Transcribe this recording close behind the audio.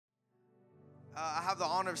I have the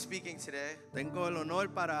honor of speaking today. Tengo el honor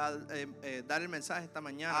para dar el mensaje esta I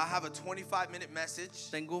mañana. have a 25-minute message.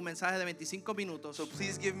 Tengo un mensaje de 25 minutos. So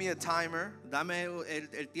please give me a timer. Dame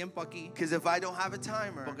el tiempo aquí, Because if I don't have a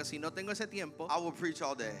timer, porque si no tengo ese tiempo, I will preach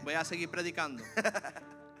all day. voy a seguir predicando.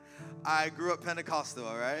 I grew up Pentecostal,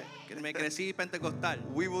 all right? Me crecí pentecostal.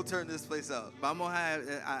 We will turn this place up. Vamos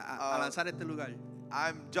a lanzar este lugar.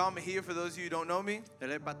 I'm John Mejia, for those of you who don't know me. Él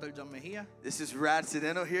es el pastor John Mejía. This is Rad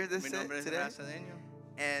Sedeno here Mi nombre es today. Rad Cedeño.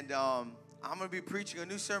 And I'm going to be preaching a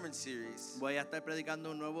new sermon series. Voy a estar predicando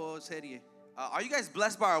una nueva serie. Are you guys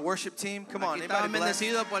blessed by our worship team? Come on, Aquí anybody estaban blessed?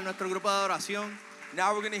 bendecidos por nuestro grupo de adoración.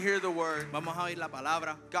 Now we're going to hear the word. Vamos a oír la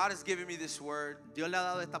palabra. God has given me this word. Dios le ha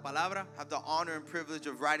dado esta palabra. I have the honor and privilege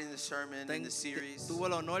of writing the sermon in the series. Tuvo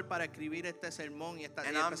el honor para escribir este sermón y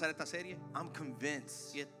And empezar esta serie. I'm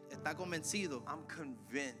convinced. Y está convencido. I'm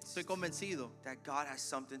convinced Estoy convencido that God has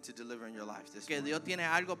something to deliver in your life this que morning. Dios tiene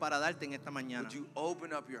algo para darte en esta mañana. Would you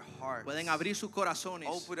open up your heart? Pueden abrir sus corazones,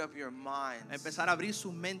 Open up your minds. empezar a abrir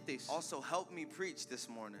sus mentes Also help me preach this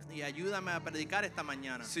morning. y ayúdame a predicar esta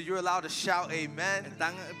mañana. So you're allowed to shout amen.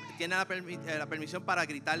 Tienen la permisión para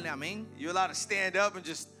gritarle amén. You're allowed to stand up and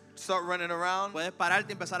just start running around. Puedes pararte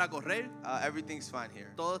y empezar a correr. Everything's fine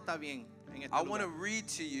here. Todo está bien en este I want to lugar. read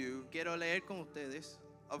to you Quiero leer con ustedes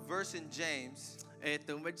a verse in James.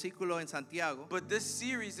 un versículo en Santiago. But this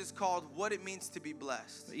series is called What It Means to Be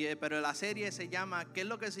Blessed. Pero la serie se llama ¿Qué es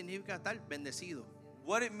lo que significa estar bendecido?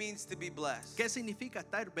 What it means to be blessed. ¿Qué significa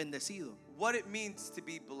estar bendecido? What it means to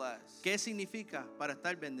be blessed. ¿Qué significa para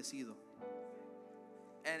estar bendecido?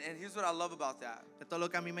 And here's what I love about that. Esto es lo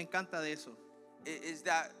que a mí me encanta de eso. Is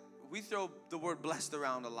that we throw the word blessed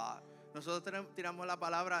around a lot. Nosotros tiramos la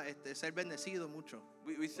palabra ser bendecido mucho.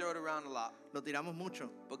 We throw it around a lot. Lo tiramos mucho.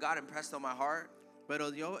 But God impressed on my heart Pero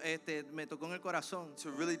Dios me tocó en el corazón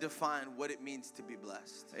to really define what it means to be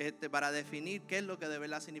blessed. para definir qué es lo que de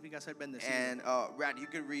verdad significa ser bendecido. And Rad, you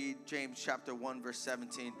can read James chapter 1 verse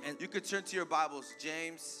 17. And- You could turn to your Bibles.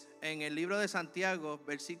 James En el libro de Santiago,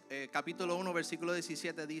 capítulo 1, versículo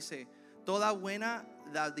 17 dice, toda buena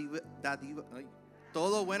dádiva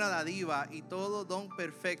y todo don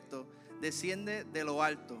perfecto desciende de lo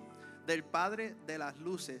alto, del Padre de las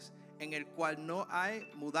luces, en el cual no hay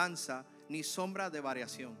mudanza ni sombra de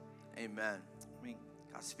variación. Amen. Amén.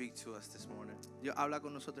 God speak to us this morning. Dios habla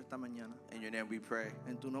con nosotros esta mañana. In your name we pray.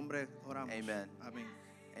 En tu nombre oramos. Amen. Amén.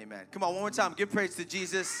 Amen. Come on, one more time. Give praise to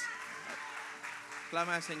Jesus.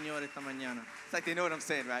 Clama al Señor esta mañana. It's like they know what I'm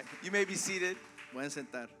saying, right? You may be seated. Pueden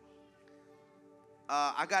sentar.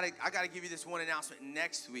 I gotta give you this one announcement.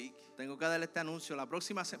 Next week, Tengo que darle este anuncio. La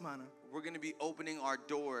próxima semana we're going to be opening our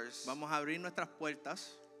doors vamos a abrir nuestras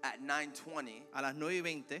puertas at 9:20. a las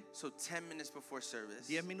 9:20, So 10 minutes before service.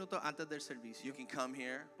 10 minutos antes del You servicio. can come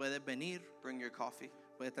here, Puedes venir, bring your coffee,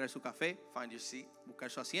 puedes traer su café, find your seat, buscar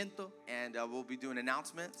su asiento and we'll be doing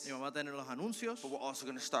announcements. y vamos a tener los anuncios, But we're also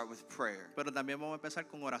going to start with prayer. pero también vamos a empezar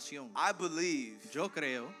con oración. I believe Yo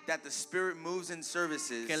creo that the Spirit moves in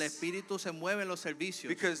services que el Espíritu se mueve en los servicios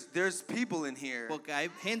because there's people in here porque hay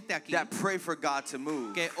gente aquí that pray for God to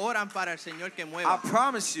move. que oran para el Señor que I mueva.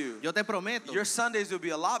 promise you, Yo te prometo your Sundays will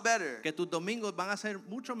be a lot better que tus domingos van a ser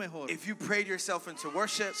mucho mejor if you prayed yourself into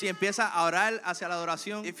worship, si empiezas a orar hacia la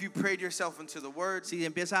adoración, if you prayed yourself into the Word. si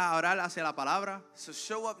empiezas a orar hacia la palabra. So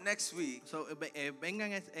show up next week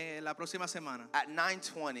Vengan la próxima semana at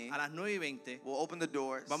 9:20. a las 9:20. We'll open the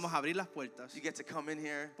doors. Vamos a abrir las puertas. You get to come in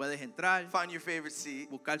here, Puedes entrar, find your favorite seat,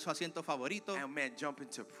 buscar su asiento favorito and man, jump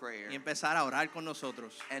into prayer y empezar a orar con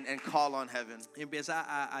nosotros. and call on heaven. Y empieza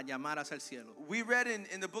a llamar hacia el cielo. We read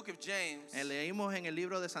in the book of James Leímos en el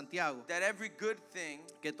libro de Santiago that every good thing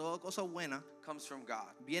que toda cosa buena comes from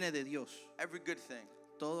God. viene de Dios. Every good thing.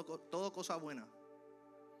 Todo cosa buena.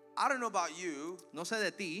 I don't know about you, No sé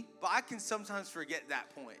de ti, but I can sometimes forget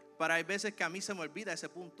that point. pero hay veces que a mí se me olvida ese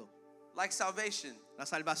punto. Like salvation La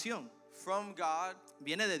salvación from God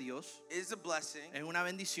viene de Dios, is a blessing, es una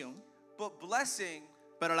bendición, but blessing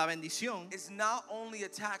pero la bendición is not only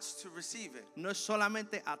attached to receiving. no es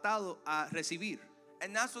solamente atado a recibir.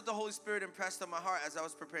 And that's what the Holy Spirit impressed on my heart as I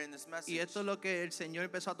was preparing this message. Y esto es lo que el Señor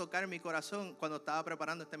empezó a tocar en mi corazón cuando estaba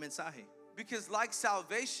preparando este mensaje. Because like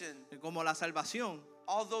salvation, Como la salvación,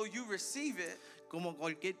 although you receive it, como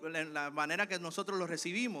la manera que nosotros lo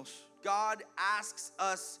recibimos, God asks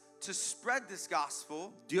us to spread this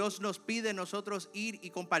gospel Dios nos pide nosotros ir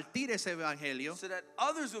y compartir ese evangelio so that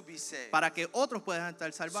others will be saved. para que otros puedan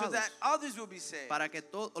estar So salvados, that others will be saved. para que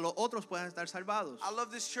los otros puedan estar salvados. I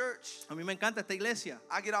love this church. A mí me encanta esta iglesia.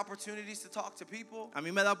 I get opportunities to talk to people, A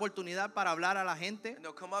mí me da oportunidad para hablar a la gente and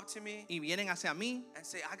they'll come up to me y vienen hacia mí and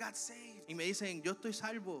say, I got saved y me dicen, yo estoy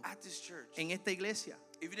salvo at this church. en esta iglesia.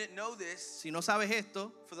 If you didn't know this, Si no sabes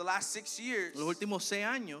esto, for the last 6 years, los últimos 6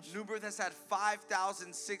 años, New Birth has had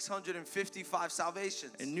 5,655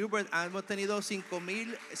 salvations. en New Birth hemos tenido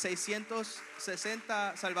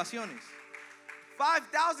 5,660 salvaciones.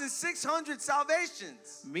 5,600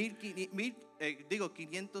 salvations. 500,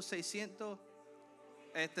 600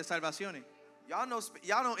 salvaciones. Y'all know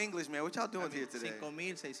English, man. What y'all doing here today?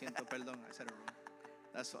 5,600, perdón. I said it wrong.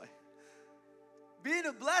 That's why. Being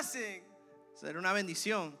a blessing Ser una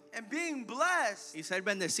bendición and being blessed, y ser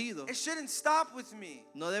bendecido it shouldn't stop with me.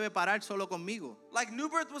 no debe parar solo conmigo. Like New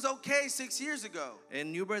Birth was okay 6 years ago.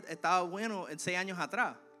 En New Birth estaba bueno en 6 años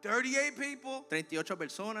atrás. 38 people. 38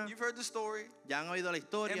 personas. You've heard the story. Ya han oído la In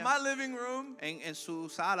historia. my living room, En su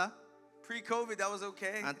sala, pre-COVID, that was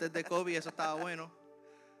okay. antes de COVID, eso estaba bueno.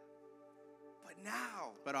 But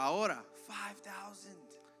now, Pero ahora, 5,000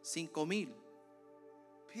 5,000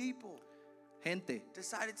 people gente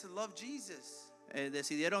decided to love Jesus.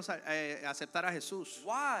 Decidieron aceptar a Jesús.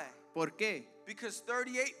 Why? ¿Por qué? Because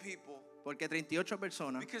 38 people, Porque 38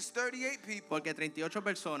 personas, because 38 people porque 38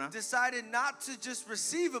 personas decided not to just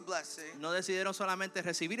receive a blessing, no decidieron solamente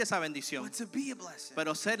recibir esa bendición, but to be a blessing.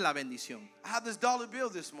 pero ser la bendición. I have this dollar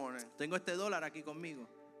bill this morning, Tengo este dólar aquí conmigo.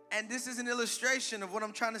 and this is an illustration of what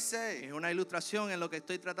I'm trying to say. Es una ilustración en lo que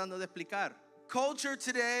estoy tratando de explicar. Culture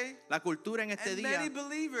today La cultura en este and día many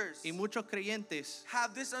believers y muchos creyentes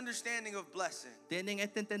have this understanding of blessing. tienen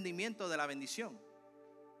este entendimiento de la bendición.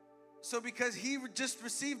 So because he just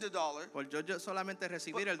received a dollar, Por yo solamente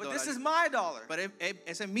recibir el but dólar. this is my dollar. Pero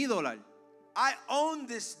ese es mi dólar. I own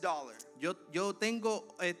this dollar. Yo tengo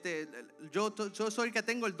yo soy el que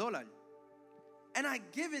tengo el dólar And I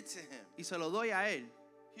give it to him. y se lo doy a él.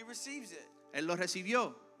 He receives it. Él lo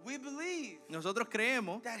recibió. We believe Nosotros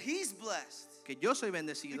creemos that he's blessed que yo soy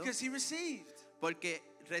bendecido because he received. porque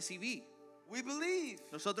recibí. We believe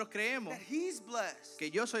Nosotros creemos that he's blessed que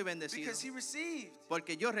yo soy bendecido because he received.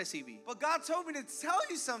 porque yo recibí. But God told me to tell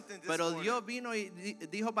you something this Pero morning. Dios vino y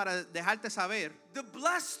dijo para dejarte saber The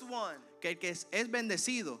blessed one que el que es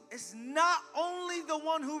bendecido is not only the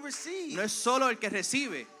one who receives, no es solo el que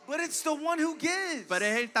recibe, but it's the one who gives. pero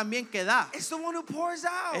es él también que da. It's the one who pours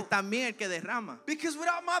out. Es también el que derrama. Because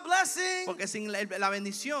without my blessing, Porque sin la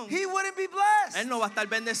bendición, he wouldn't be blessed. él no va a estar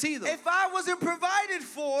bendecido. If I wasn't provided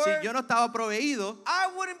for, Si yo no estaba proveído, I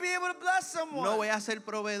wouldn't be able to bless someone. no voy a ser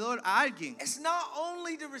proveedor a alguien. It's not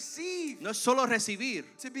only to receive, No es solo recibir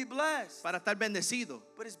to be blessed, para estar bendecido,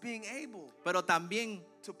 but it's being able pero también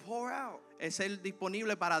to pour out. es ser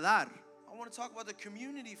disponible para dar. I want to talk about the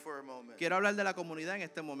community for a moment. Quiero hablar de la comunidad en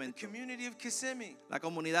este The momento. community of Kissimmee. La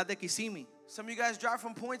comunidad de Kissimmee. Some of you guys drive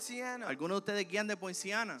from Poinciana. Algunos de ustedes guían de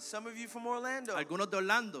Poinciana. Some of you from Orlando. Algunos de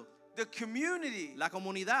Orlando. The community La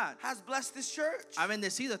comunidad has blessed this church. ha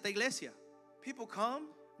bendecido esta iglesia. People come,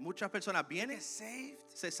 Muchas personas they vienen, get saved,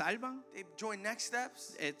 se salvan, they join Next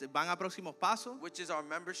Steps, van a próximos pasos. which is our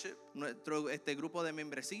membership. Nuestro grupo de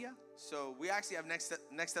membresía. So we actually have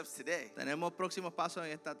Next Steps today. Tenemos próximos pasos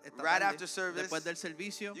en esta Right tarde. after service, Después del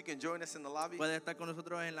servicio, You can join us in the lobby. puede estar con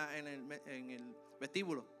nosotros en el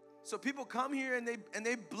vestíbulo. So people come here and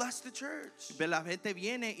they bless the church. La gente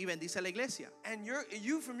viene y bendice a la iglesia. And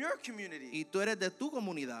you from your community. Y tú eres de tu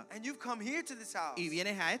comunidad And you've come here to this house. y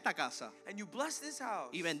vienes a esta casa And you bless this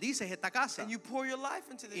house. y bendices esta casa And you pour your life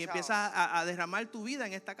into y this empiezas house. a derramar tu vida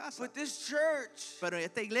en esta casa. But this church Pero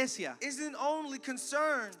esta iglesia isn't only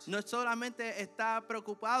concerned no solamente está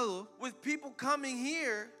preocupado with people coming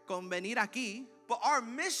here, con venir aquí, but our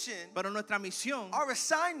mission, pero nuestra misión, our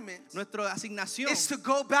assignment nuestra asignación is to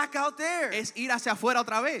go back out there. es ir hacia afuera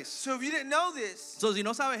otra vez. So if you didn't know this, So, si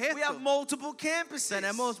no sabes we have esto, multiple campuses.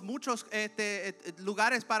 tenemos muchos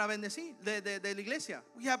lugares para bendecir de la iglesia.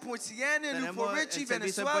 We have Poinciana, Newport Tenemos Richie, el servicio en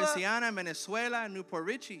Venezuela. Poinciana, en Venezuela, en Newport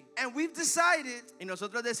Richie. And we've decided Y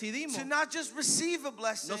nosotros decidimos to not just receive a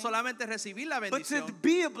blessing, no solamente recibir la but to bendición,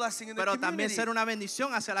 be a blessing in the pero también community. ser una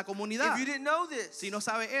bendición hacia la comunidad. If you didn't know this, Si no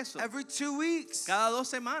sabes eso, every 2 weeks, cada 2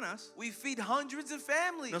 semanas we feed hundreds of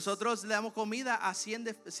families nosotros le damos comida a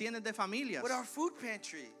cientos de familias with our food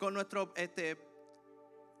pantry, con nuestro with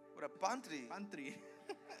a pantry. pantry.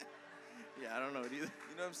 Yeah, I don't know either. You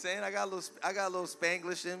know what I'm saying? I got a little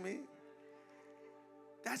Spanglish in me.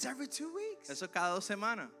 That's every 2 weeks. Eso es cada 2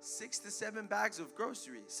 semanas. 6 to 7 bags of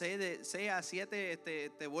groceries. 6 a 7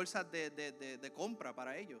 bolsas de compra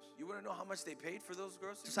para ellos. You want to know how much they paid for those ¿Tú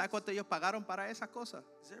groceries? sabes cuánto ellos pagaron para esas cosas?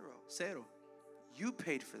 0. 0. You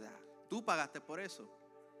paid for that. Tú pagaste por eso.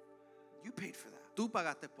 You paid for that. Tú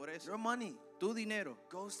pagaste por eso. Your money Tu dinero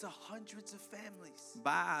goes to hundreds of families.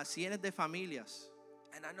 va a cientos de familias.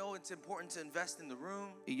 And I know it's important to invest in the room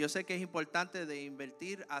Y yo sé que es importante de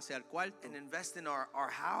invertir hacia el cuarto and invest in our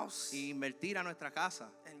house. y invertir a nuestra casa.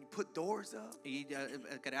 put doors up. y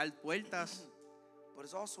crear puertas, But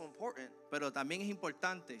it's also important pero también es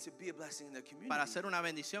importante to be a blessing in the community. para hacer una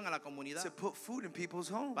bendición a la comunidad, To put food in people's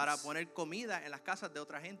homes. para poner comida en las casas de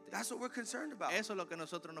otra gente. That's what we're concerned about. Eso es lo que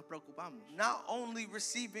nosotros nos preocupamos. Not only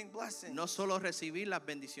receiving blessings, No solo recibir las but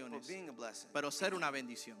bendiciones, being a blessing. pero ser una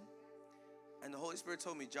bendición. And the Holy Spirit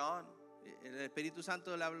told me, John, El Espíritu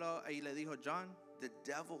Santo le habló y le dijo, John, the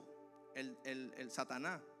devil, el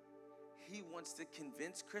Satanás, he wants to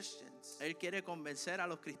convince Christians él quiere convencer a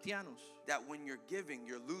los cristianos that when you're giving,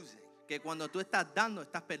 you're losing. que cuando tú estás dando,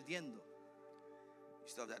 estás perdiendo. You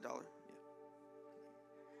still have that dollar?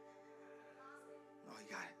 No, you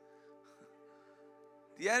got it.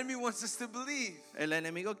 The enemy wants us to believe El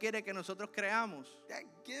enemigo quiere que nosotros creamos that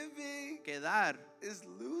giving que dar is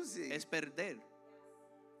losing. es perder.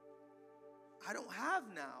 I don't have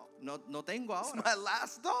now. No tengo It's ahora. my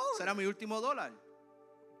last dollar. Será mi último dólar.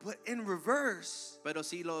 But in reverse, Pero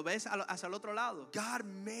si lo ves hacia el otro lado, God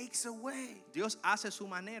makes a way Dios hace su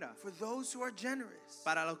manera. for those who are generous.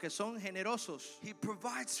 Para los que son generosos, He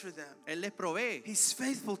provides for them. Él les provee. He's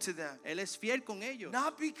faithful to them. Él es fiel con ellos.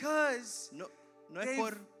 Not because No es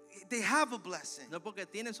por, they have a blessing, no porque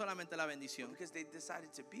tienen solamente la but bendición, because they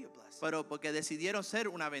decided to be a blessing. pero porque decidieron ser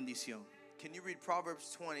una bendición. Can you read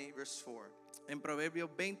Proverbs 20, verse 4? En Proverbios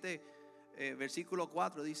 20, versículo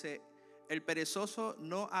 4 dice, el perezoso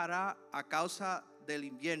no hará a causa del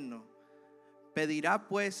invierno, pedirá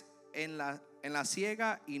pues en la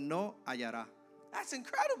siega y no hallará. That's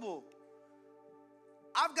incredible.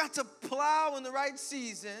 I've got to plow in the right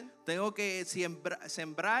season Tengo que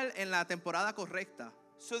sembrar en la temporada correcta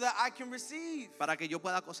so that I can receive. para que yo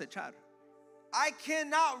pueda cosechar. I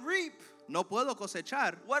cannot reap No puedo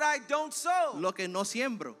cosechar what I don't sow. lo que no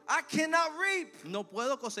siembro. I cannot reap No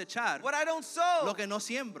puedo cosechar what I don't sow. lo que no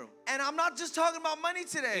siembro. And I'm not just talking about money Y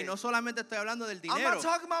today. no solamente estoy hablando del I'm dinero. not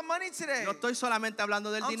talking about money today. No estoy solamente hablando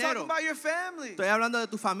del I'm talking dinero. about your family. Estoy hablando de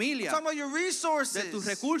tu I'm familia, talking about your resources. de tus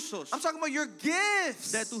recursos, I'm talking about your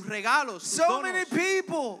gifts. de tus regalos, tus So donos. many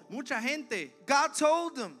people, Mucha gente God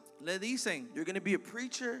told them, le dicen, you're going to be a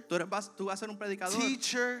preacher, tú vas a ser un predicador,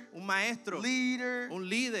 teacher, un maestro, leader. un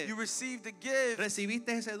líder. You received the gift, Recibiste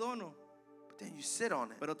ese dono, but then you sit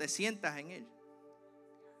on it. pero te sientas en él.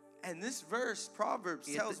 And this verse, Proverbs,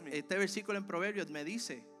 Y tells me, este versículo en Proverbios me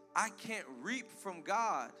dice, I can't reap from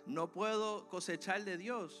God no puedo cosechar de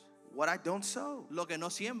Dios what I don't sow. lo que no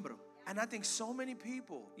siembro. And I think so many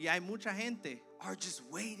people Y hay mucha gente are just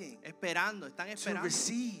waiting están to esperando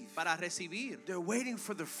receive. para recibir. They're waiting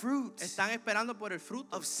for the fruits Están esperando por el fruto,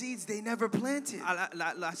 of seeds they never planted. a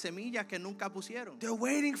las semillas que nunca pusieron. They're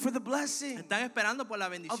waiting for the blessing Están esperando por la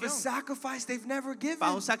of a bendición, sacrifice they've never given.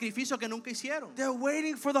 para un sacrificio que nunca hicieron. They're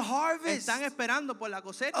waiting for the harvest Están esperando por la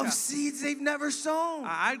cosecha, of seeds they've never sown.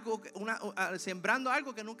 a algo, sembrando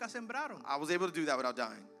algo que nunca sembraron. I was able to do that without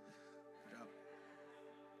dying.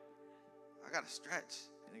 I got to stretch.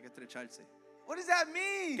 Tiene que estrecharse. What does that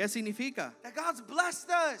mean? ¿Qué significa? That God's blessed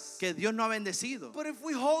us. Que Dios nos ha bendecido. But if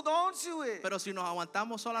we hold on to it, Pero si nos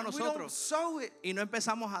aguantamos solo a and we don't nosotros sow it, y no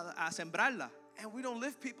empezamos a sembrarla, and we don't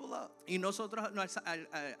lift people up, y nosotros nos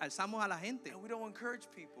alzamos a la gente and we don't encourage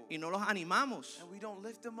people, y no los animamos and we don't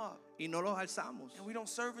lift them up, y no los alzamos and we don't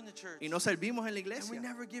serve in the church, y no servimos en la and we iglesia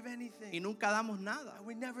never give anything, y nunca damos nada and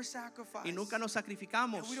we never sacrifice, y nunca nos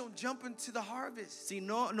sacrificamos, and we don't jump into the harvest, si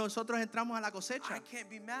no nosotros entramos a la I cosecha, can't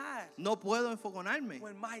be mad no puedo enfogonarme.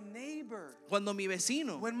 when my neighbor, Cuando mi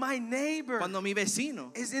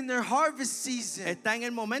vecino is in their harvest season. está en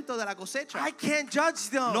el momento de la cosecha, I can't judge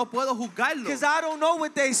them no puedo juzgarlo because I don't know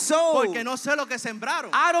what they sowed. porque no sé lo que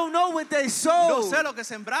sembraron. I don't know what they No sowed. sé lo que I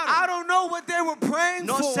sembraron. don't know what they were praying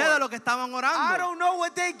No for. sé de lo que estaban I orando. don't know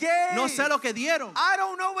what they gave. No sé lo que dieron. I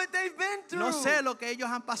don't know what they've been through. No sé lo que ellos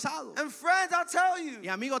han pasado. And friends, I'll tell you, Y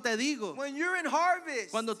amigo, te digo, when you're in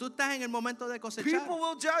harvest, cuando tú estás en el momento de cosechar, people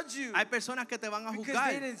will judge you hay personas que te van a because they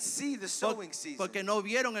juzgar didn't see the por- sowing season. porque no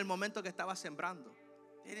vieron el momento que estabas sembrando.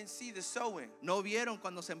 They didn't see the sowing. No vieron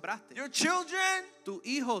cuando sembraste. Your children Tus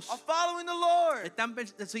hijos are following the Lord. están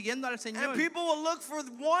siguiendo al Señor. And people will look for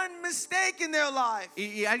one mistake in their life.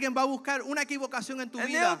 Y alguien va a buscar una equivocación en tu And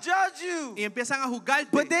they'll vida judge you. y empiezan a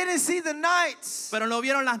juzgarte. But they didn't see the nights Pero no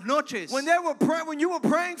vieron las noches when you were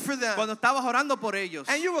praying for them. cuando estabas orando por ellos.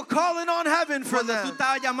 And you were calling on heaven for Cuando tú them.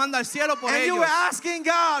 estabas llamando al cielo por And you ellos. were asking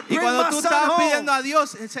God, Y bring cuando my tú son estabas pidiendo home. a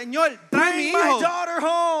Dios, Señor, trae mi Bring my hijo, daughter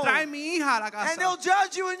home. trae mi hija a la And they'll casa.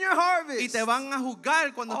 judge you in your harvest. Y te van a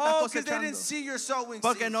juzgar cuando Oh, estás because they didn't cosechando. see your sowing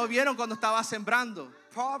Porque season. no vieron cuando estabas sembrando.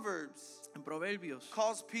 Proverbs En Proverbios,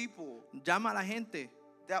 calls people llama a la gente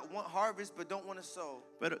that want harvest but don't want to sow.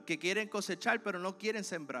 pero que quieren cosechar pero no quieren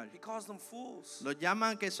sembrar. He calls them fools. Los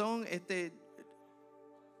llaman que son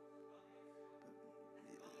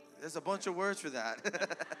There's a bunch of words for that.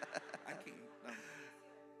 Aquí,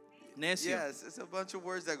 no. Necio. Yes, it's a bunch of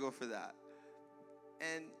words that go for that.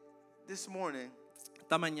 And this morning,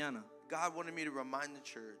 Esta mañana, God wanted me to remind the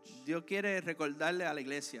church Dios quiere recordarle a la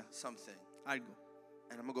iglesia something. algo.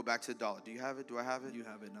 And I'm going to go back to the dollar. Do you have it? Do I have it? You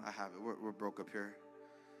have it now. I have it. We're broke up here.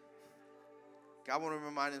 God wanted to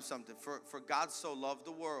remind him something. For God so loved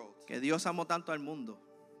the world Que Dios amó tanto al mundo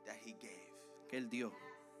that he gave. que Él dio,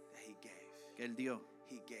 That he gave. que Él dio,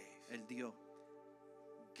 He gave. Él dio.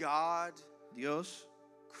 God Dios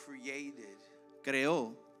created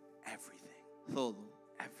creó everything. todo,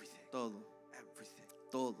 Everything. todo, Everything.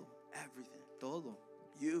 todo, Everything. todo.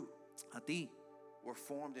 You A ti were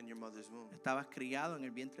formed in your mother's womb. estabas criado en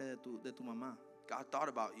el vientre de tu mamá. God thought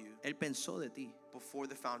about you Él pensó de ti before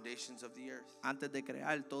the foundations of the earth. antes de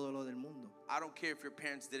crear todo lo del mundo. I don't care if your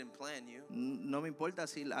parents didn't plan you. No me importa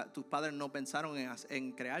si tus padres no pensaron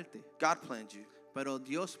en crearte, God planned you. pero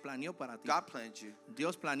Dios planeó para ti. God planned you.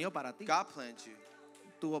 Dios planeó para ti. God planned you.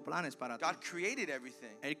 Tuvo planes para ti. God created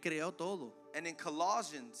everything. Él creó todo. And in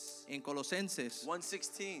Colossians En Colosenses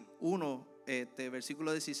 1:16, 1,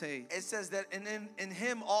 versículo 16. it says that in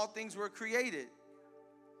him all things were created.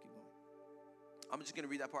 I'm just going to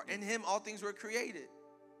read that part. In him all things were created.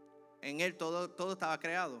 En Él todo estaba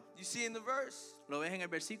creado. You see in the verse? Lo ves en el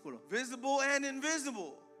versículo. Visible and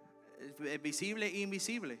invisible. Visible e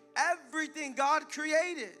invisible. Everything God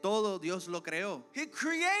created. Todo Dios lo creó. He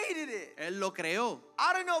created it. Él lo creó.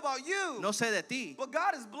 I don't know about you, No sé de ti, but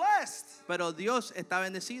God is blessed. pero Dios está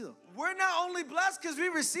bendecido. We're not only blessed because we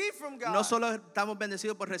receive from God, No solo estamos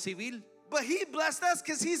bendecidos por recibir, but he blessed us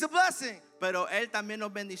because he's a blessing. pero Él también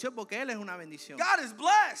nos bendició porque Él es una bendición. God is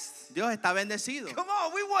blessed. Dios está bendecido. Come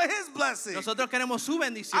on, we want his blessing. Nosotros queremos su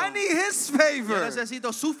bendición. I need his Yo favor.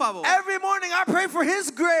 necesito su favor. Every morning I pray for his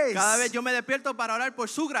grace, Cada vez yo me despierto para orar por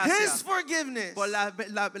su gracia, his forgiveness. por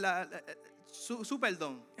su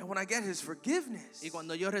perdón. And when I get his forgiveness, Y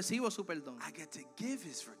cuando yo recibo su perdón, I get to give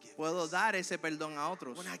his forgiveness. puedo dar ese perdón a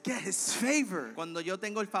otros. When I get his favor, Cuando yo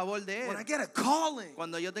tengo el favor de when I Él, get a calling,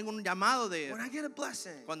 cuando yo tengo un llamado de Él, when I get a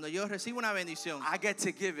blessing, cuando yo recibo una bendición, I get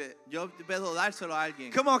to give it. yo puedo dárselo a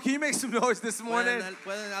alguien. Come on, can you make some noise this morning?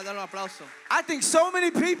 Pueden dar un aplauso. I think so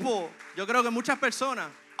many people Yo creo que muchas personas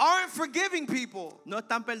aren't forgiving people no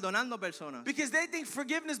están perdonando personas because they think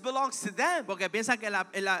forgiveness belongs to them. porque piensan que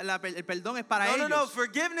el perdón es para No, ellos.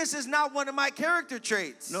 forgiveness is not one of my character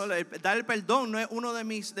traits. No, dar el perdón no es uno de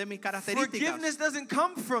mis características. Forgiveness doesn't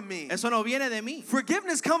come from me. Eso no viene de mí.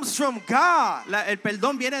 Forgiveness comes from God. El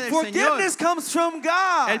perdón viene del Señor. Forgiveness comes from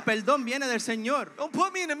God. El perdón viene del Señor. Don't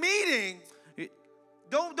put me in a meeting.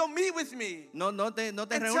 Don't meet with me. No te And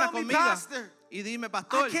reúnas tell me, conmigo Pastor, y dime, I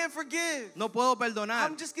pastor, can't forgive. no puedo perdonar.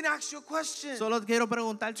 I'm just going to ask you a question. Solo quiero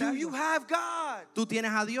preguntarte Do you algo. have God? Tú tienes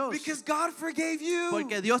a Dios Because God forgave you.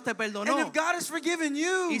 porque Dios te And perdonó. if God has forgiven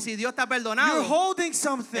you, Y si Dios te ha you're perdonado, holding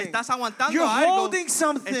something. estás aguantando You're algo. holding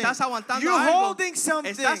something. Estás aguantando You're algo. holding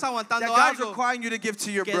something Estás aguantando that God's algo requiring you to give to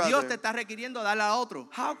your que Dios te brother. está requiriendo darle a otro.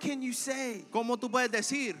 How can you say ¿Cómo tú puedes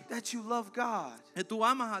decir that you love God que tú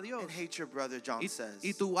amas a Dios and hate your brother, John says.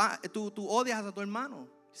 y tú odias a tu hermano?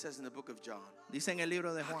 He says in the book of John. Dice en el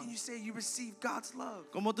libro de How can Juan. you say you receive God's love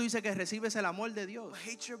 ¿Cómo tú dices que recibes el amor de Dios, but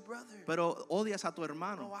hate your brother? pero odias a tu No,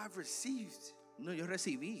 hermano? I've received. No, yo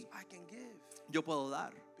recibí, I can give. yo puedo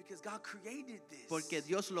dar, Because God created this. porque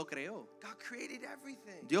Dios lo creó. God created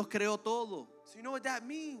everything. Dios creó todo. So you know what that ¿Tú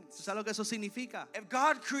means? sabes lo que eso significa? If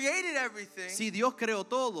God created everything, Si Dios creó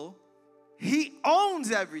todo, He owns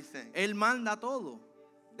everything. Él manda todo.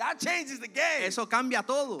 That changes the game. Eso cambia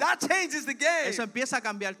todo. That changes the game. Eso empieza a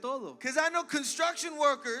cambiar todo. Because I know construction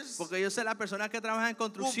workers Porque yo sé las personas que trabajan en will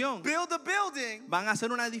construcción build a building, van a hacer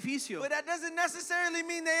un edificio, but that doesn't necessarily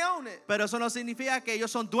mean they own it. pero eso no significa que ellos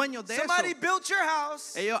son dueños de Somebody eso. built your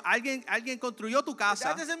house, Alguien construyó tu but casa,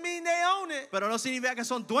 that doesn't mean they own it. pero no significa que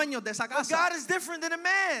son dueños de esa But casa. God is different than a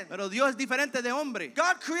man. Pero Dios es diferente de hombre.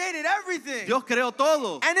 God created everything, Dios creó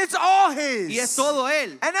todo and it's all His. y es todo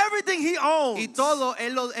Él. And everything He owns. Y todo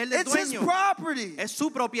Él es It's His dueño. property. Es su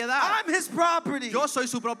propiedad. I'm His property. Yo soy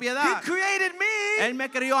su He propiedad. created me, Él me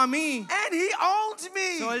crió a mí. and He owns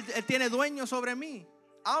me. So, él tiene dueño sobre mí.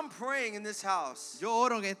 I'm praying in this house Yo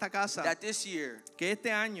oro en esta casa that this year que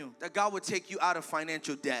este año that God would take you out of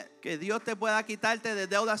financial debt. que Dios te pueda quitarte de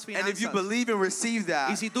deudas And if you finanzas. believe and receive Y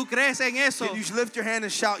that, si tú crees en eso, then you should lift your hand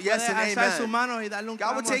and shout yes puedes and alzar sus amen. manos y darle un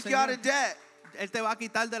God will clamo al take you out Señor. of debt. Él te va a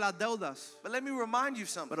quitar de las deudas. But let me remind you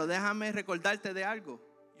something. Pero déjame recordarte de algo.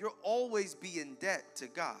 You'll always be in debt to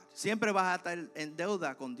God. Siempre vas a estar en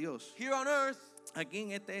deuda con Dios. Here on earth, Aquí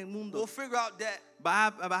en este we'll mundo figure out debt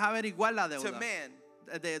vas a averiguar la to deuda man.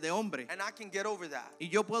 de hombre. And I can get over that. Y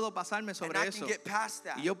yo puedo pasarme And sobre I eso. can get past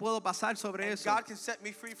that. Y yo puedo pasar sobre And eso. God can set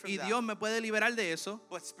me free from Y that. Dios me puede liberar de eso.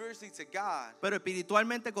 But spiritually to God, Pero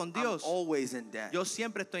espiritualmente con Dios, I'm always in debt. yo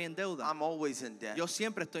siempre estoy en deuda. I'm always in debt. Yo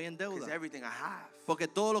siempre estoy en Because deuda. everything I have Porque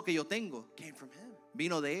todo lo que yo tengo came from Him.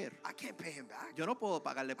 vino de Él. I can't pay Him back. Yo no puedo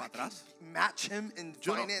pagarle I para can't atrás. match Him in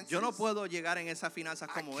finances. Yo no puedo llegar en esas finanzas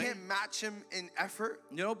I como can't Él. match Him in effort.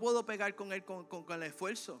 Yo no puedo pegar con Él con el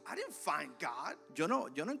esfuerzo. I didn't find God. Yo no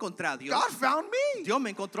encontré a Dios. God found me. Dios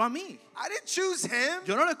me encontró a mí. I didn't choose Him.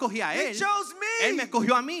 Yo no lo escogí a He Él. chose me. Él me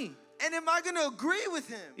escogió a mí. And am I going to agree with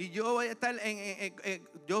Him? Y yo voy a estar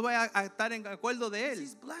a estar en acuerdo de Because Él.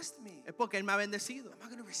 He's blessed me. Es porque Él me ha bendecido. Am I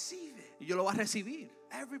going to receive it? Y yo lo voy a recibir.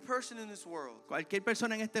 Every person in this world Cualquier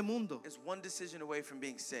persona en este mundo is one decision away from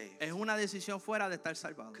being saved. es una decisión fuera de estar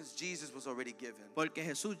salvado. Because Jesus was already given. Porque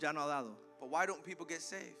Jesús ya no ha dado. But why don't people get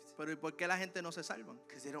saved? Pero ¿y por qué la gente no se salva?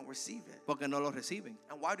 Because they don't receive it. Porque no lo reciben.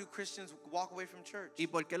 And why do Christians walk away from church? ¿Y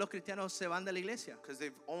por qué los cristianos se van de la iglesia? Because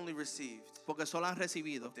they've only received, Porque solo han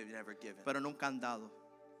recibido, but they've never given. pero nunca han dado.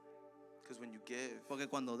 Because when you give, Porque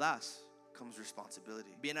cuando das, comes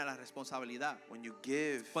responsibility. viene la responsabilidad. When you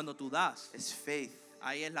give, Cuando tú das, it's faith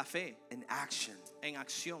ahí es la fe in action. en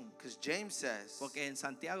acción. Because James says, Porque en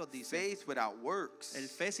Santiago dice, faith without works el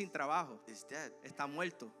fe sin trabajo is dead. está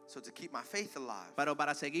muerto. So to keep my faith alive, Pero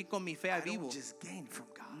para seguir con mi fe I vivo, don't just gain from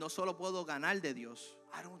God. no solo puedo ganar de Dios,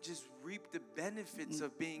 I don't just reap the benefits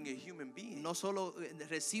of being a human being. no solo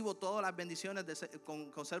recibo todas las bendiciones de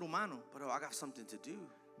con ser humano, But I got something to do.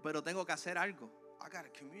 pero tengo que hacer algo. I got a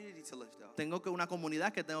community to lift up. Tengo que una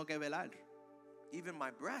comunidad que tengo que velar. Even my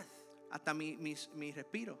breath. Hasta mi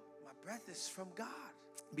respiro My breath is from God.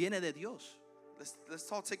 viene de Dios.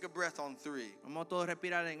 Let's all take a breath on 3. Vamos todos a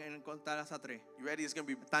respirar en contar hasta 3. You ready? It's gonna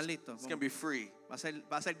be ¿Están listos? It's gonna be free. Va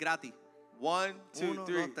a ser gratis. 1, 2, 1,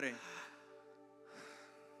 3. 2, 3.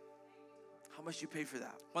 How much you pay for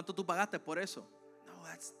that? ¿Cuánto tú pagaste por eso? No,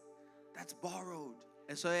 that's borrowed.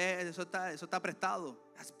 Eso está prestado.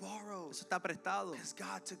 That's borrowed. Eso está prestado. Because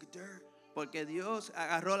God took dirt, Porque Dios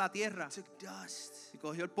agarró la tierra took dust, y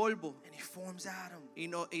cogió el polvo and He forms Adam,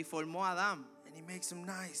 y formó a Adán and He makes him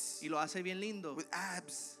nice y lo hace bien lindo with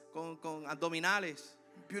abs, con abdominales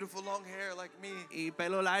beautiful long hair like me. y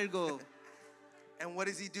pelo largo. And what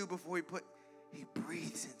does He do before He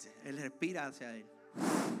breathes into him. Él respira hacia él.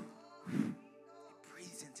 He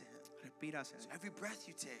breathes into him. Respira hacia So él. every breath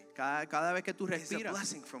you take, Cada vez que tú It's a respiras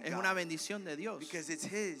blessing from es God. una bendición de Dios. because it's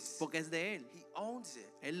His. Porque es de Él. He owns it.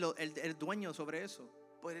 El dueño sobre eso.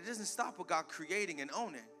 But it doesn't stop with God creating and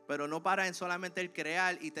owning. Pero no para en solamente el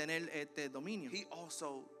crear y tener dominio. He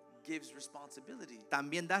also gives responsibility.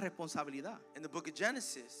 También da responsabilidad. In the book of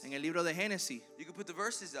Genesis, En el libro de Génesis, you can put the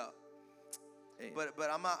verses up, eh, but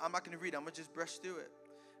I'm not going to read it. I'm going to just brush through it.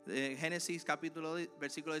 Génesis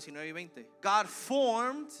versículo 19 y 20. God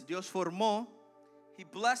formed, Dios formó, He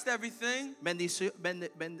blessed everything,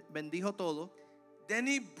 bendijo todo then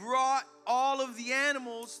He brought all of the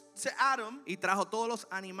animals to Adam y trajo todos los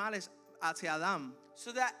animales hacia Adán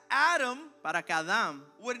so that Adam para que Adán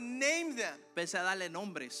would name them. empecé a darle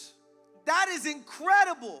nombres. That is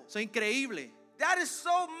incredible. Eso es increíble. That is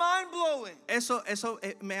so mind-blowing. Eso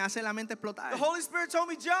me hace la mente explotar. The Holy Spirit told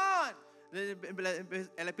me, John,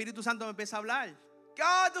 El Espíritu Santo me empieza a hablar.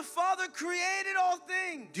 God the Father created all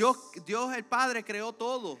things. Dios el Padre creó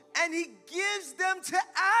todo And He gives them to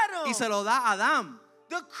Adam. y se lo da a Adán.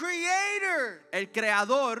 The Creator El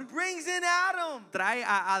Creador brings in Adam trae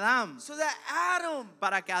a Adán so that Adam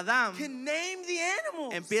para que Adán can name the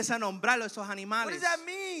animals. empiece a nombrar esos What animales. does that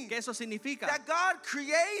mean? ¿Qué eso significa? That God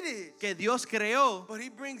created, Que Dios creó, but He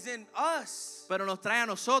brings in us pero nos trae a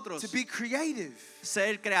nosotros to be creative.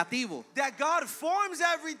 ser creativo. That God forms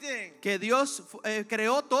everything, Que Dios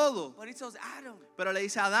creó todo, but He tells Adam, pero le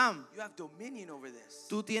dice a Adán, you have dominion over this.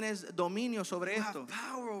 tú tienes dominio sobre You esto.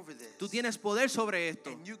 have power over this. Tú tienes poder sobre esto.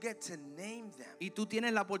 And you get to name them. Y tú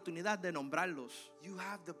tienes la oportunidad de nombrarlos. You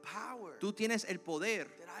have the power Tú tienes el poder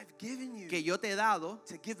that I've given you que yo te he dado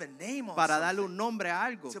to give a name on para darle something. un nombre a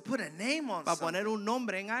algo. To put a name on Para something. poner un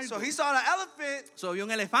nombre en algo. So he saw the elephant So, vio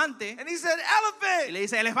un elefante and he said, y elephant, le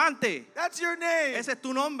dice, elefante, that's your name. ese es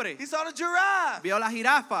tu nombre. He saw the giraffe. Vio la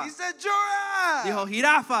jirafa, He said, giraffe. dijo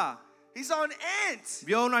jirafa. He saw an ant.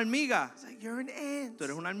 Vio una hormiga, He's like, you're an ant. tú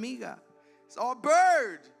eres una hormiga. He saw a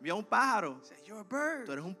bird. Vio un pájaro, He said, you're a bird.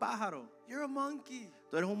 tú eres un pájaro. You're a monkey.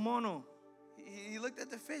 Tú eres un mono. He looked at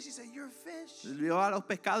the fish. He said, you're a fish. Vio a los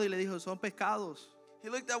pescados y le dijo, son pescados. He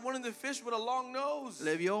looked at one of the fish with a long nose.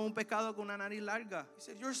 Le vio un pescado con una nariz larga. He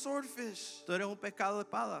said, you're a swordfish. Tú eres un pescado de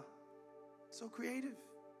espada. So creative.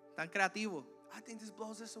 Tan creativo. I think this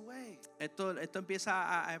blows us away. Esto empieza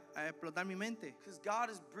a explotar mi mente. Because God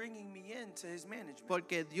is bringing me into his management.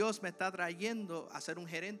 Porque Dios me está trayendo a ser un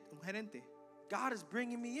gerente. God is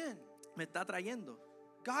bringing me in. Me está trayendo.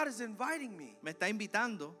 God is inviting me Me está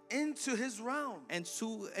invitando into his realm en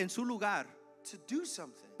su lugar to do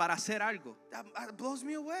something. para hacer algo. That blows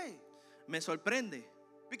me away. Me sorprende.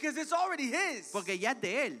 Because it's already his. Porque ya es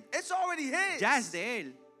de Él. It's already his. Ya es de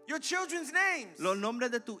Él. Your children's names. Los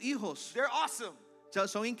nombres de tus hijos They're awesome.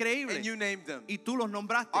 son increíbles. And you named them. Y tú los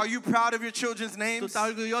nombraste. Are you proud of your children's Tú names? estás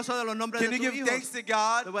orgulloso de los nombres Can de you tus give thanks hijos. to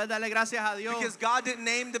God? Tú puedes darle gracias a Dios. Because God didn't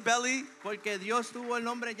name the belly. Porque Dios tuvo el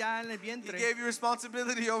nombre ya en el He vientre. gave you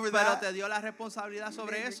responsibility over Pero that. te dio la responsabilidad You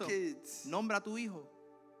sobre named eso. your kids. Nombra a tu hijo.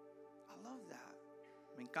 I love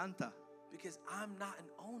that. Me encanta. Because I'm not an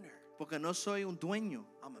owner. Porque no soy un dueño.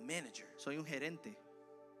 I'm a manager. Soy un gerente.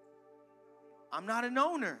 I'm not an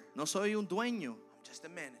owner. No soy un dueño. I'm just a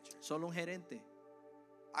manager. Solo un gerente.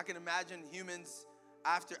 I can imagine humans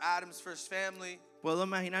after Adam's first family. Puedo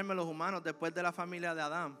imaginarme los humanos después de la familia de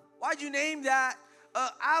Adán. Why'd you name that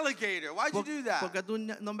alligator? Why'd you do that? ¿Por qué tú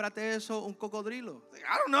nombraste eso un cocodrilo? Like,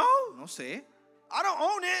 I don't know. No sé. I don't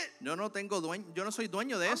own it. Yo no soy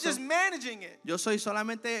dueño de I'm eso. just managing it. Yo soy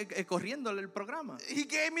solamente corriéndole el programa. He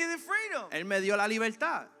gave me the freedom. Él me dio la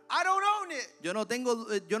libertad. I don't own it. Yo no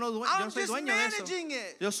I'm soy just dueño de eso. managing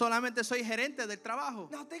it. Yo solamente soy gerente del trabajo.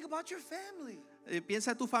 Now think about your family.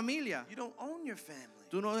 Piensa en tu familia. You don't own your family.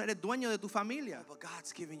 Tú no eres dueño de tu familia. But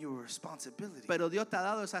God's giving you a responsibility Pero Dios te ha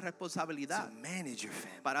dado esa to responsabilidad manage your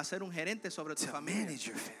family. para ser un gerente sobre tu To familia. manage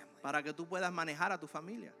your family. Para que tú puedas manejar a tu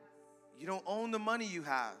familia. You don't own the money you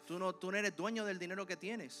have. Tú no eres dueño del dinero que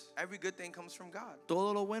tienes. Every good thing comes from God.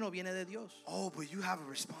 Todo lo bueno viene de Dios. Oh, but you have a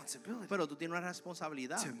responsibility Pero tú tienes una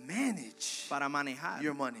responsabilidad to manage para manejar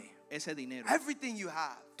your money. ese dinero. Everything you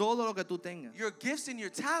have. Todo lo que tú tengas. Your gifts and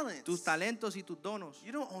your talents. Tus talentos y tus donos.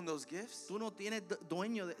 You don't own those gifts. Tú no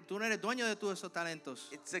eres dueño de todos esos talentos.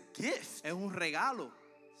 It's a gift. Es un regalo.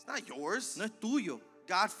 It's not yours. No es tuyo.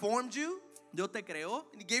 God formed you Dios te creó,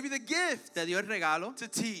 and He gave you the gift te dio el regalo to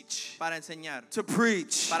teach, para enseñar, to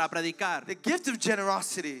preach, para predicar. the gift of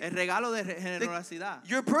generosity. El regalo de generosidad.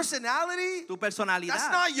 Your personality, Tu that's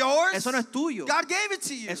personalidad. not yours. Eso no es tuyo. God gave it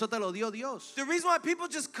to you. Eso te lo dio Dios. The reason why people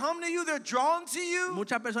just come to you, they're drawn to you,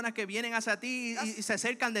 Muchas personas que vienen hacia ti y se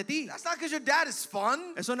acercan de ti. that's not because your dad is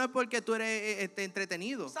fun. Eso no es porque tú eres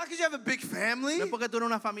entretenido. It's not because you have a big family. No es porque tú eres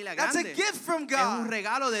una familia That's a grande. gift from Es God. un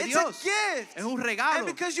regalo de It's Dios. a gift. Es un And regalo.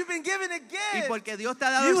 because you've been given a Y gift, porque Dios te ha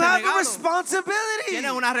dado you ese have a regalo. responsibility.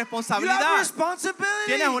 Tienes una You have a responsabilidad. responsibility.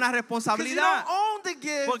 Tienes una 'Cause you responsabilidad. don't own the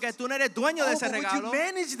gift. Porque tú no eres dueño de ese but would regalo. you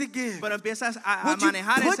manage the gift? Pero empiezas a Would you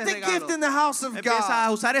manejar put ese the regalo. gift in the house of Empiezas a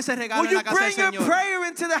God? usar ese regalo Will en you la casa del bring your Señor. prayer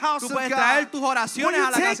into the house Tú of puedes God? traer tus Will oraciones you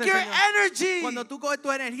a la take casa del your Señor. energy, Cuando tú coges tu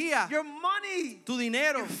energía, your money, tu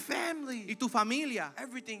dinero your family, y tu familia,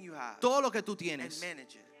 everything you have, todo lo que tú and tienes,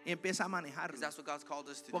 manage it? y empieza a Because manejarlo. that's what God's called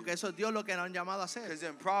us to do. Porque eso es Dios lo que nos han llamado a hacer. Because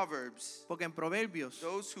in Proverbs, Porque en Proverbios,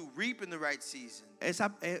 those who reap in the right season,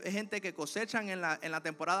 esa es gente que cosechan en la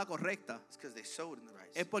temporada correcta. it's because they sowed in the right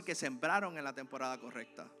Es season. porque sembraron en la temporada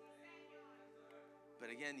correcta. But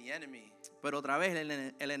again, the enemy Pero otra vez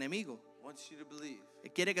el enemigo wants you to believe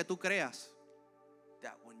quiere que tú creas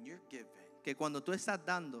that when you're giving, que cuando tú estás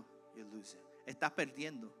dando, you're losing. estás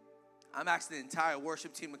perdiendo. I'm asking the entire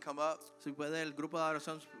worship team to come up. Si puede el grupo de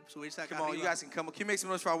oración subirse acá Come on, you arriba. guys can come up. Can you make some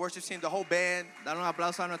noise for our worship team, the whole band? Dar un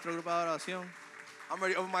aplauso a nuestro grupo de oración. I'm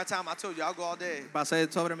ready over my time. I told you, I'll go all day.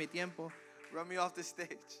 Pasé sobre mi tiempo. Run me off the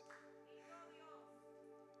stage.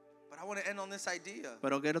 But I want to end on this idea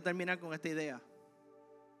Pero quiero terminar con esta idea.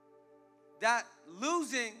 that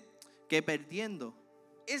losing Que perdiendo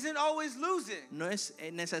isn't always losing. no es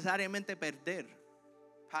necesariamente perder.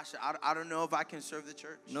 Pastor, I don't know if I can serve the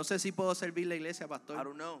church. No sé si puedo servir la iglesia, I pastor.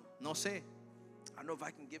 don't know. No sé. I don't know if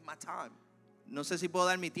I can give my time. No sé si puedo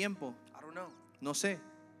dar mi tiempo. I don't know. No sé.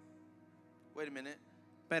 Wait a minute.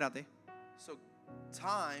 Espérate. So,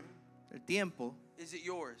 time, El tiempo is it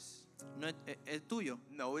yours? no es tuyo.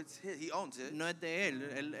 No, it's his. He owns it. No es de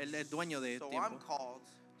él. Él es dueño del So I'm tiempo. called.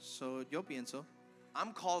 So, yo pienso.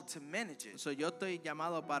 I'm called to manage it. So, yo estoy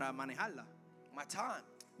llamado para manejarla. My time,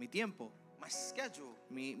 Mi tiempo. my schedule.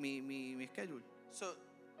 Mi schedule. So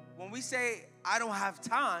when we say I don't have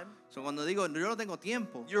time, So, cuando digo yo no tengo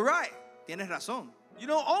tiempo, you're right. tienes razón. You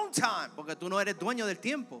don't own time. Porque tú no eres dueño del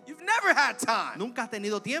tiempo. You've never had time. Nunca has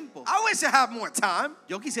tenido tiempo. I wish I had more time.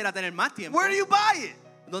 Yo quisiera tener más tiempo. Where do you buy it?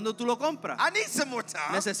 ¿Dónde tú lo compras? I need some more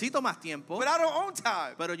time. Necesito más tiempo, But I don't own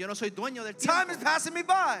time. pero yo no soy dueño del Time tiempo. is passing me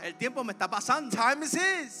by. El tiempo me está pasando. Time is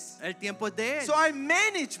His. El tiempo es de Él. So I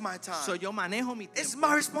manage my So time. yo manejo mi It's tiempo.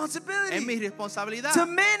 my Es mi responsibility responsabilidad to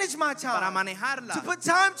manage my para time. manejarla, To put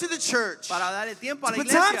time to the church. para darle tiempo a To la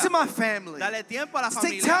put time iglesia, to my family. darle tiempo a la To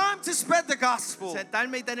take familia, time to spread the gospel.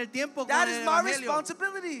 sentarme y tener tiempo con That el is my evangelio.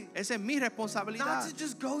 responsibility. Esa es mi Not responsabilidad. to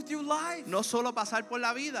just go through life, No solo pasar por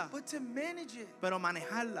la vida, but to manage it. pero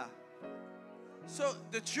manejarla. So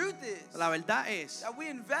the truth is La verdad es that we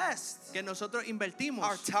invest que nosotros invertimos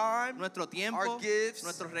our time, nuestro tiempo, our gifts,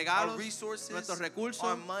 nuestros our regalos, resources, nuestros recursos,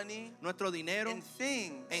 our money nuestro dinero in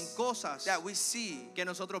things en cosas that we see que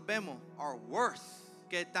nosotros vemos are worth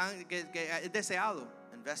que es deseado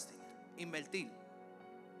investing in. invertir.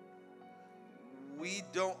 We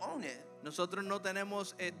don't own it. Nosotros no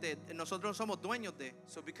tenemos, nosotros no somos dueños de,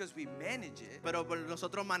 So because we manage it, pero por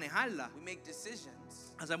nosotros manejarla, we make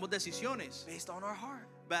decisions hacemos decisiones based on our heart.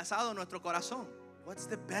 basadas en nuestro corazón. What's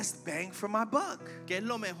the best bang for my buck? ¿Qué es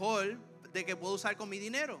lo mejor de que puedo usar con mi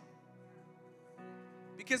dinero?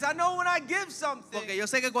 Because I know when I give something, Porque yo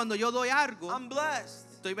sé que cuando yo doy algo, I'm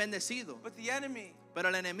blessed. estoy bendecido, But the enemy pero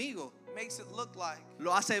el enemigo makes it look like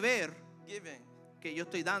lo hace ver giving que yo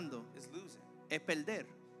estoy dando is losing. es perder.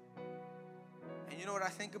 And you know what I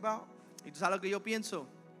think about? ¿Y tú sabes lo que yo pienso?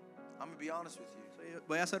 I'm going to be honest with you.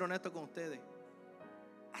 Voy a ser honesto con ustedes.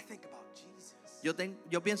 I think about Jesus.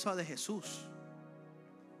 Yo pienso de Jesús.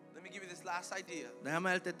 Let me give you this last idea. Déjame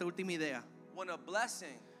darte esta última idea. When a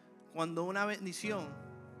blessing, Cuando una bendición,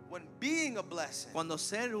 when being a blessing cuando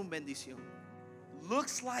ser una bendición,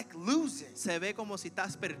 looks like losing, se ve como si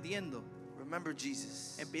estás perdiendo, remember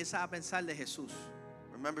Jesus. empieza a pensar de Jesús.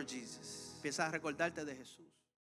 Remember Jesus. Empieza a recordarte de Jesús.